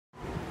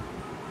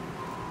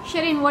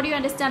Shereen, what do you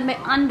understand by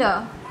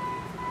under?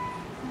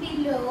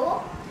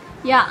 Below.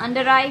 Yeah,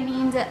 under eye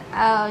means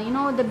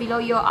the below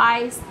your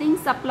eyes.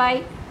 Things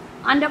apply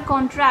under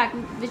contract,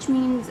 which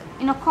means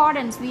in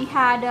accordance. We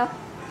had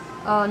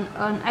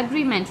an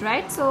agreement,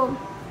 right? So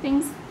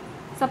things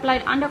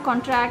supplied under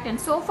contract. And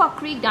sofa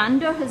creaked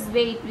under his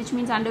weight, which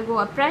means undergo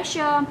a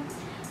pressure.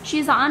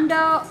 She's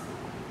under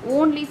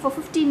only for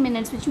 15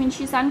 minutes, which means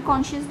she's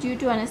unconscious due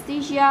to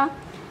anesthesia.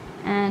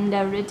 And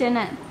written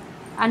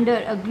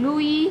under a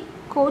gluey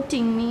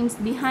coating means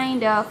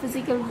behind a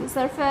physical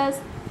surface.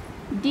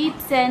 Deep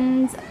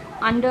sense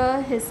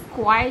under his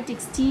quiet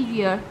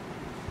exterior.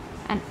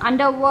 And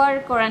under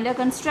work or under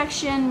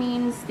construction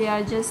means they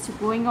are just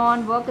going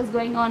on, work is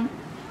going on.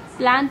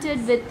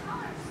 Planted with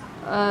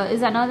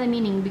is another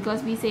meaning,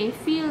 because we say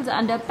fields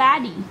under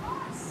paddy.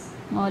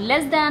 Or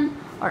less than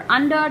or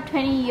under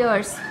 20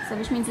 years, so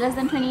which means less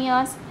than 20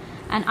 years.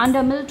 And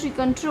under military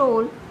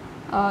control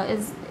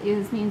is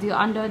means you're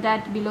under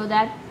that, below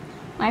that.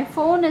 My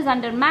phone is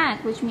under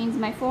Mac, which means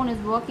my phone is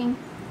working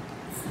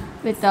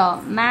with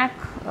Mac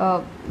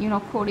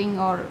coding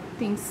or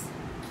things.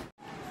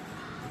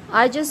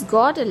 I just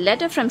got a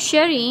letter from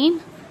Shereen.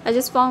 I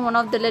just found one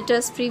of the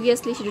letters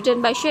previously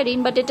written by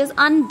Shereen, but it is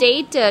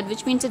undated,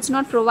 which means it's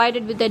not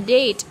provided with a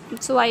date,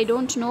 so I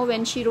don't know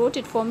when she wrote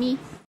it for me.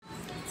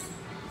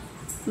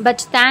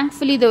 But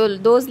thankfully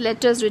those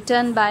letters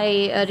written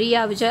by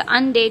Ria, which are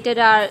undated,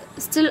 are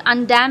still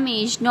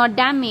undamaged, not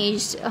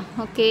damaged.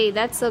 Okay,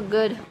 that's so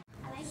good.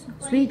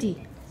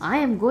 Sweetie, I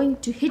am going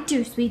to hit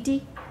you,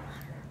 sweetie.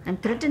 I'm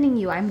threatening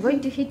you. I'm going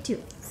to hit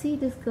you. See,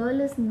 this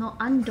girl is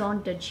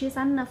undaunted. She is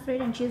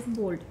unafraid and she is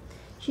bold.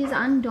 She is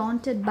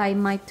undaunted by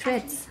my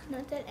threats.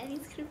 Not that any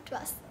script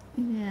was.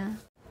 Yeah.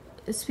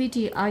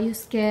 Sweetie, are you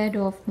scared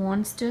of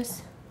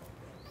monsters?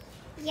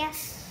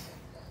 Yes.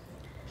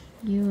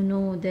 You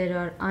know there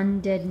are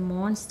undead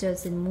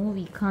monsters in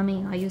movie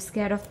coming. Are you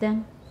scared of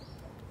them?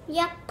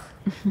 Yep.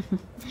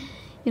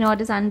 You know what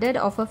is undead?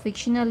 Of a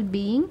fictional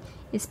being,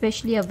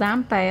 especially a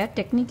vampire,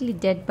 technically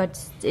dead, but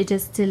it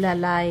is still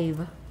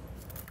alive.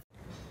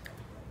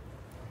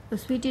 So,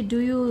 sweetie, do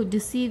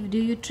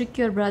you trick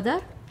your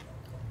brother?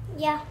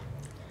 Yeah.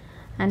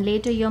 And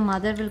later your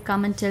mother will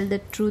come and tell the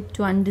truth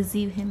to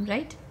undeceive him,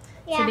 right?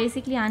 Yeah. So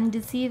basically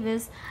undeceive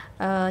is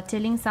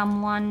telling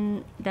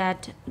someone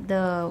that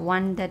the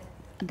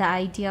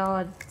idea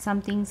or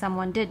something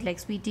someone did, like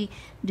sweetie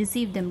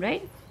deceived them,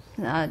 right?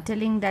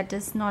 Telling that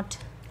is not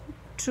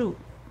true.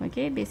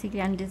 Okay, basically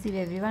undeceive,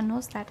 everyone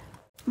knows that.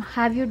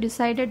 Have you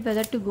decided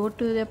whether to go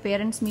to the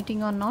parents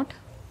meeting or not?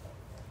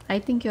 I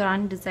think you're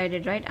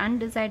undecided, right?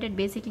 Undecided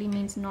basically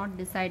means not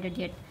decided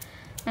yet.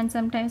 And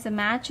sometimes a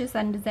match is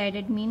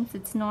undecided, means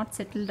it's not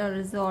settled or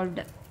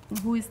resolved.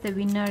 Who is the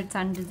winner? It's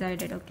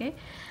undecided, okay?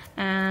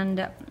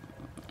 And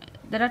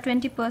there are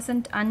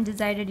 20%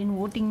 undecided in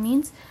voting,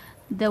 means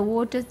the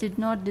voters did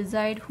not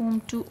decide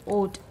whom to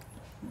vote.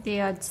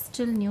 They are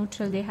still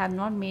neutral. They have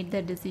not made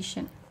their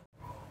decision.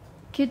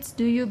 Kids,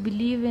 do you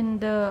believe in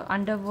the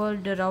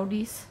underworld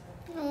rowdies?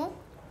 No.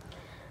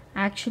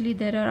 Actually,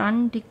 there are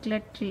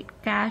undeclared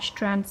cash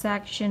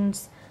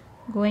transactions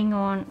going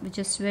on, which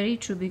is very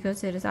true, because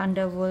there is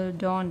underworld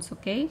dons,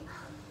 okay?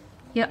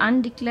 Here,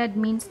 undeclared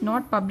means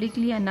not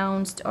publicly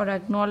announced or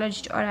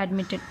acknowledged or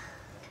admitted.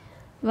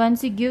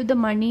 Once you give the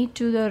money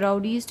to the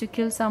rowdies to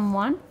kill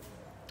someone,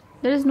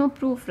 there is no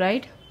proof,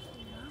 right?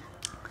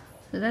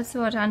 So that's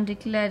what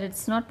undeclared.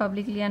 It's not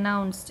publicly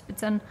announced.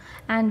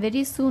 And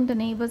very soon the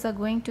neighbors are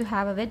going to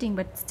have a wedding,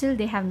 but still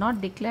they have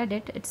not declared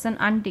it. It's an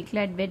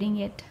undeclared wedding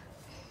yet.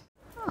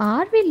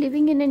 Are we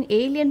living in an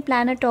alien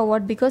planet or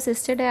what? Because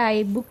yesterday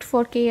I booked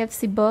for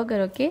KFC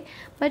burger, okay?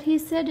 But he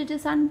said it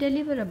is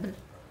undeliverable.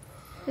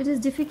 It is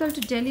difficult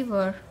to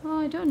deliver.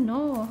 Oh, I don't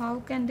know. How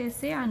can they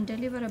say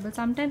undeliverable?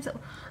 Sometimes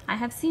I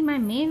have seen my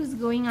mails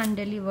going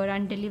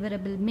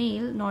undeliverable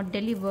mail, not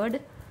delivered.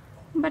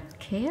 But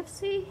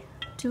KFC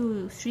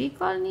to Sri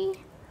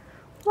Colony,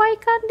 why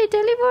can't they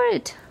deliver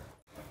it?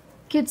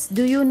 Kids,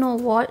 do you know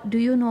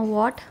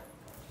what?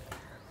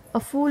 A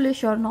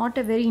foolish or not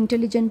a very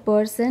intelligent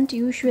person,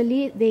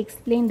 usually they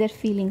explain their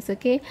feelings,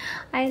 okay?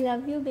 I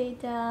love you,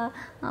 beta.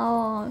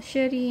 Oh,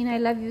 Shereen, I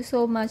love you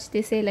so much.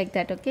 They say like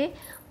that, okay?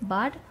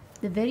 But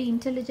the very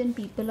intelligent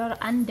people are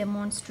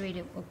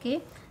undemonstrative,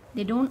 okay?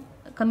 They don't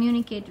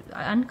communicate,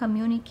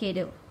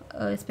 uncommunicative.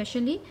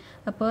 Especially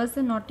a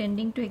person not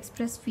tending to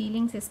express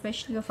feelings,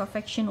 especially of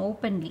affection,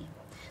 openly.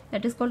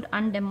 That is called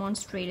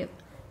undemonstrative.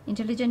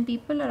 Intelligent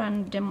people are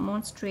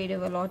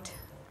undemonstrative a lot.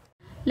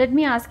 Let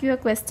me ask you a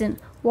question.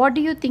 What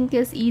do you think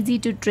is easy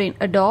to train,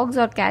 dogs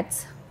or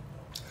cats?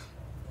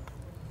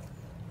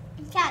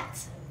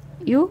 Cats.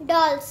 You?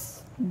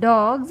 Dolls.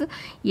 Dogs.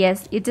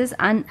 Yes, it is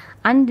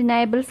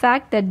undeniable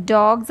fact that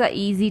dogs are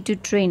easy to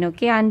train,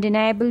 okay?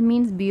 Undeniable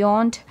means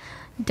beyond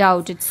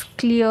doubt. It's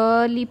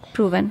clearly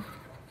proven.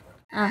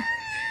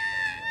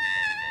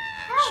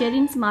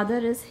 Shereen's mother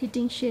is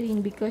hitting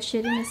Shereen because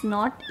Shereen is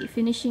not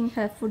finishing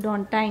her food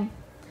on time.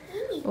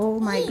 Oh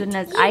my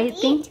goodness. I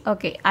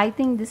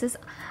think this is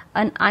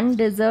an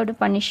undeserved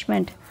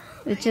punishment,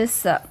 which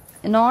is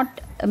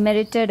not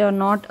merited or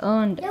not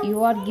earned.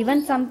 You are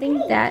given something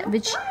that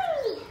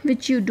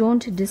which you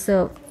don't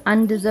deserve.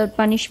 Undeserved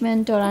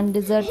punishment or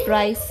undeserved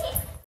prize.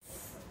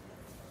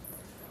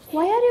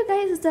 Why are you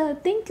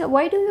guys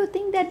why do you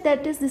think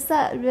that is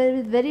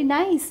very, very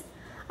nice?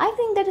 I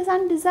think that is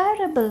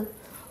undesirable.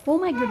 Oh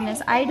my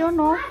goodness, I don't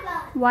know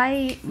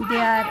why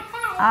they are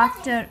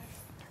after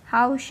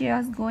how she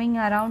was going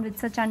around with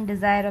such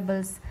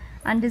undesirables.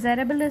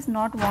 Undesirable is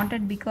not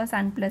wanted because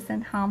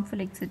unpleasant,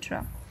 harmful,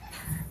 etc.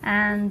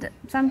 And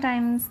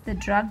sometimes the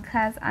drug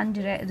has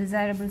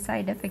undesirable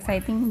side effects. I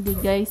think the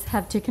guys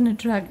have taken a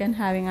drug and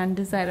having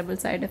undesirable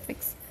side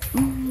effects.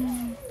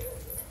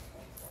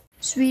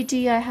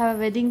 Sweetie, I have a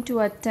wedding to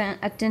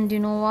attend, you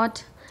know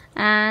what?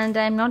 And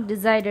I'm not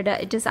decided.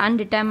 It is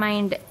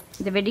undetermined.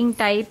 The wedding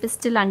type is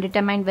still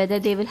undetermined, whether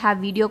they will have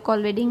video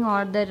call wedding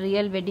or the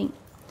real wedding.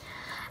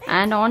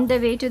 And on the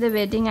way to the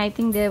wedding, I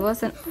think there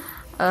was an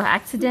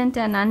accident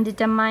and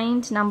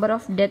undetermined number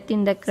of death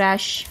in the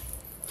crash.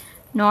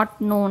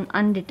 Not known,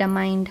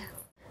 undetermined.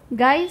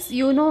 Guys,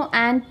 you know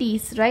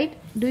aunties, right?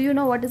 Do you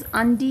know what is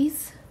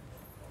undies?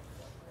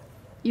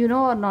 You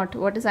know or not?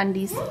 What is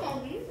undies?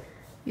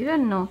 You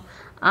don't know.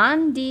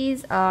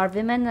 Undies are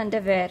women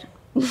underwear.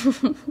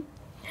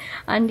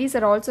 Undies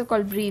are also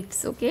called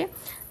briefs, okay?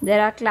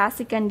 There are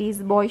classic undies,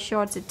 boy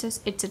shorts,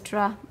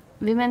 etc.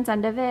 Women's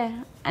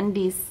underwear,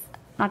 undies,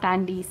 not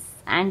undies.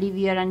 Andy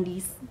wear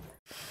undies.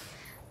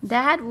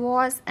 That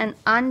was an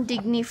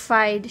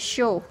undignified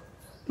show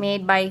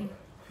made by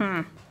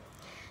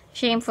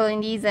shameful,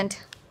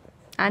 indecent.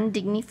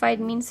 Undignified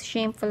means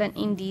shameful and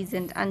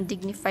indecent.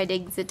 Undignified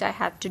exit. I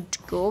had to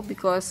go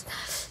because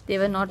they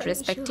were not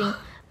respecting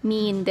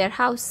me in their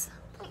house.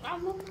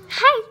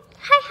 Hi.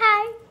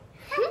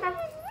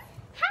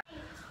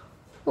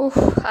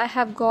 Oh, I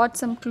have got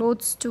some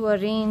clothes to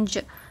arrange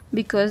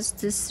because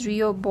this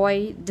Rio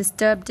boy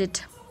disturbed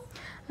it.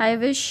 I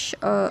wish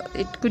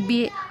it could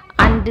be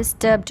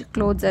undisturbed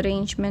clothes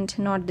arrangement,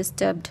 not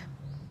disturbed.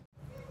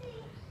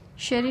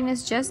 Shereen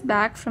is just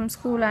back from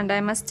school and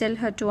I must tell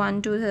her to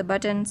undo the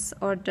buttons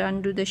or to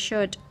undo the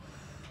shirt,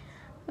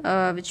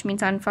 which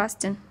means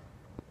unfasten.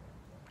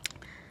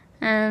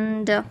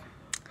 And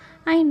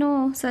I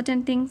know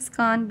certain things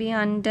can't be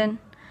undone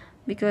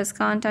because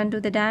can't undo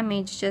the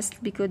damage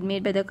just because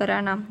made by the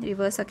Karana,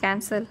 reverse or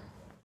cancel.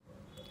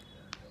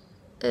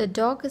 A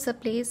dock is a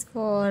place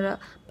for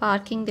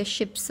parking the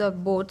ships or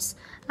boats.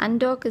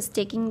 Undock is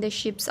taking the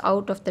ships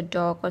out of the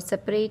dock or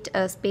separate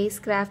a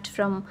spacecraft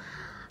from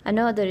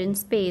another in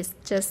space,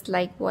 just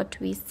like what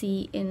we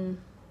see in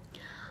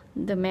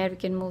the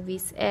American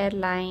movies,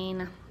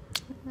 airline,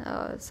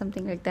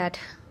 something like that.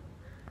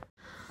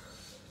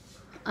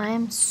 I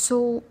am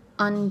so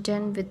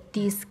undone with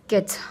these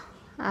kids.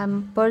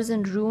 I'm a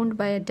person ruined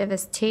by a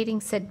devastating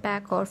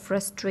setback or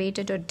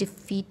frustrated or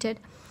defeated.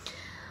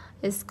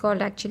 It's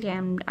called actually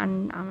I'm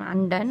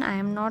undone. I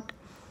am not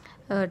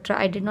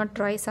I did not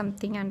try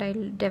something and I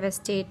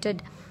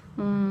devastated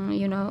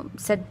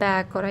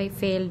setback or I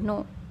failed.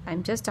 No,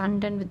 I'm just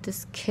undone with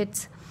these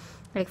kids,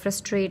 like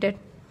frustrated.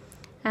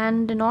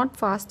 And not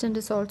fastened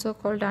is also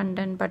called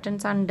undone.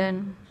 Buttons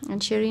undone.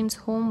 And Shereen's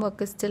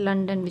homework is still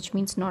undone, which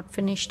means not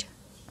finished.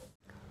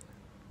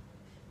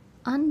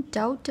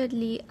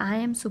 Undoubtedly, I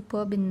am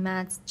superb in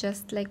maths,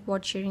 just like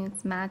what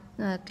Shereen's math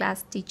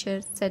class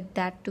teacher said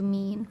that to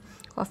me in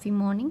coffee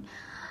morning.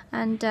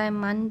 And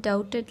I'm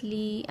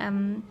undoubtedly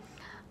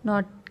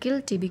not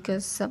guilty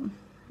because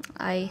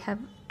I have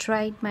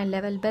tried my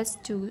level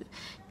best to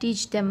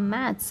teach them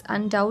maths.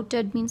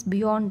 Undoubted means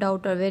beyond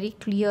doubt or very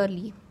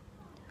clearly.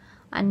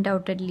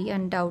 Undoubtedly,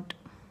 undoubt.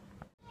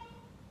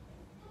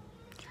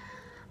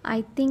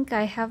 I think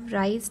I have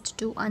rised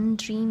to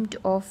undreamed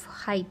of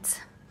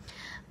heights,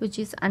 which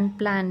is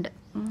unplanned.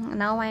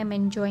 Now I am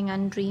enjoying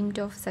undreamed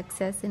of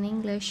success in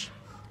English.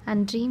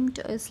 Undreamed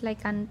is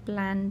like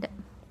unplanned.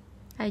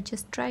 I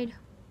just tried.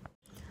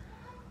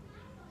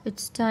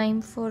 It's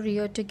time for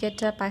Rio to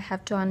get up. I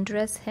have to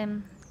undress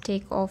him,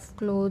 take off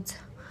clothes.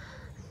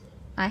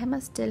 I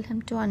must tell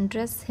him to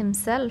undress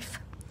himself.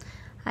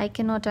 I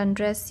cannot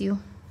undress you.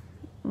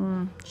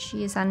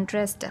 She is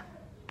undressed.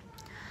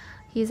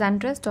 He is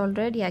undressed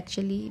already,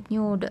 actually,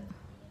 nude.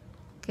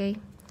 Okay.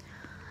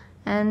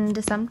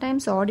 And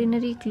sometimes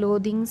ordinary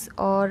clothings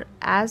are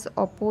as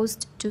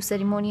opposed to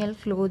ceremonial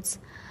clothes.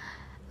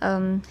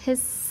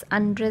 His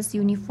undress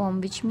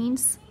uniform, which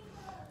means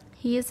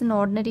he is in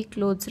ordinary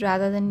clothes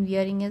rather than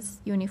wearing his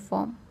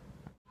uniform.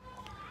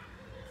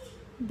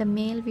 The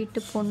male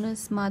Vittu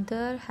Ponnu's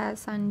mother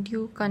has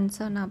undue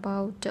concern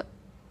about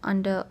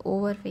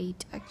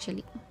overweight,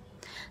 actually.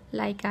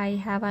 Like I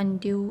have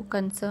undue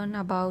concern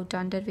about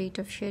underweight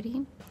of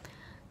Shereen.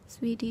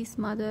 Sweetie's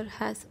mother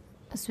has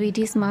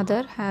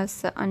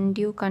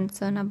undue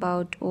concern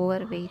about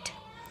overweight.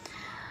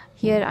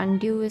 Here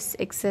undue is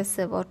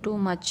excessive or too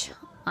much.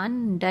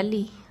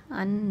 Unduly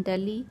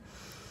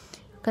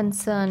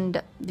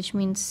concerned, which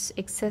means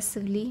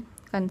excessively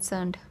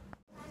concerned.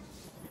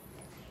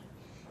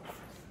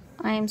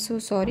 I am so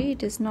sorry,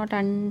 it is not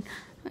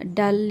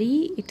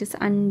undully, it is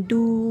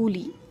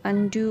unduly.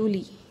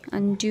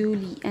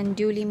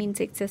 Unduly means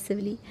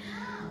excessively.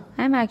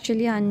 I'm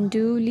actually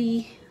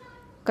unduly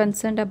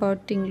concerned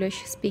about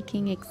English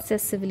speaking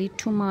excessively,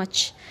 too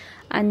much.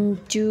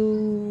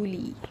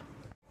 Unduly.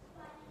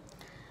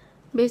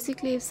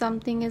 Basically, if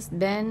something is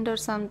bent or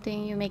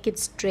something, you make it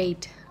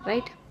straight,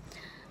 right?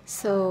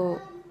 So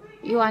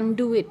you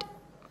undo it,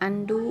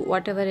 undo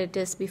whatever it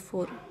is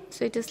before.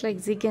 So it is like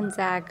zig and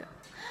zag,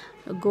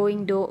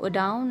 going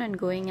down and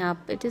going up.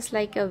 It is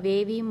like a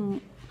wavy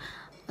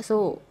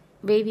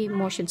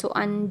motion. So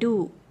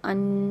undo,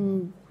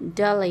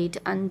 undulate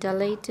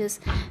is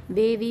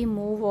wavy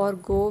move or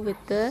go with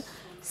the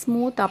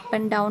smooth up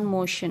and down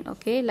motion.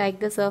 Okay,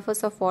 like the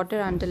surface of water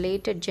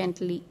undulated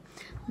gently.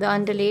 The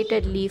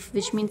undulated leaf,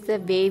 which means the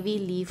wavy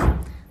leaf.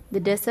 The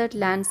desert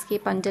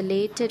landscape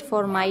undulated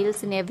for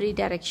miles in every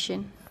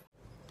direction.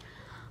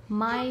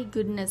 My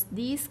goodness,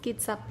 these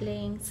kids are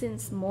playing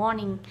since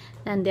morning,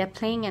 and they're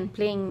playing and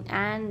playing,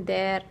 and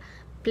their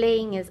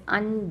playing is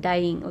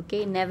undying,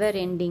 okay, never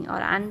ending or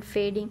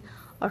unfading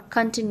or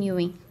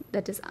continuing.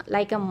 That is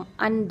like a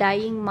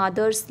undying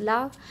mother's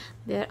love.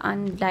 They're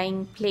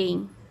undying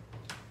playing.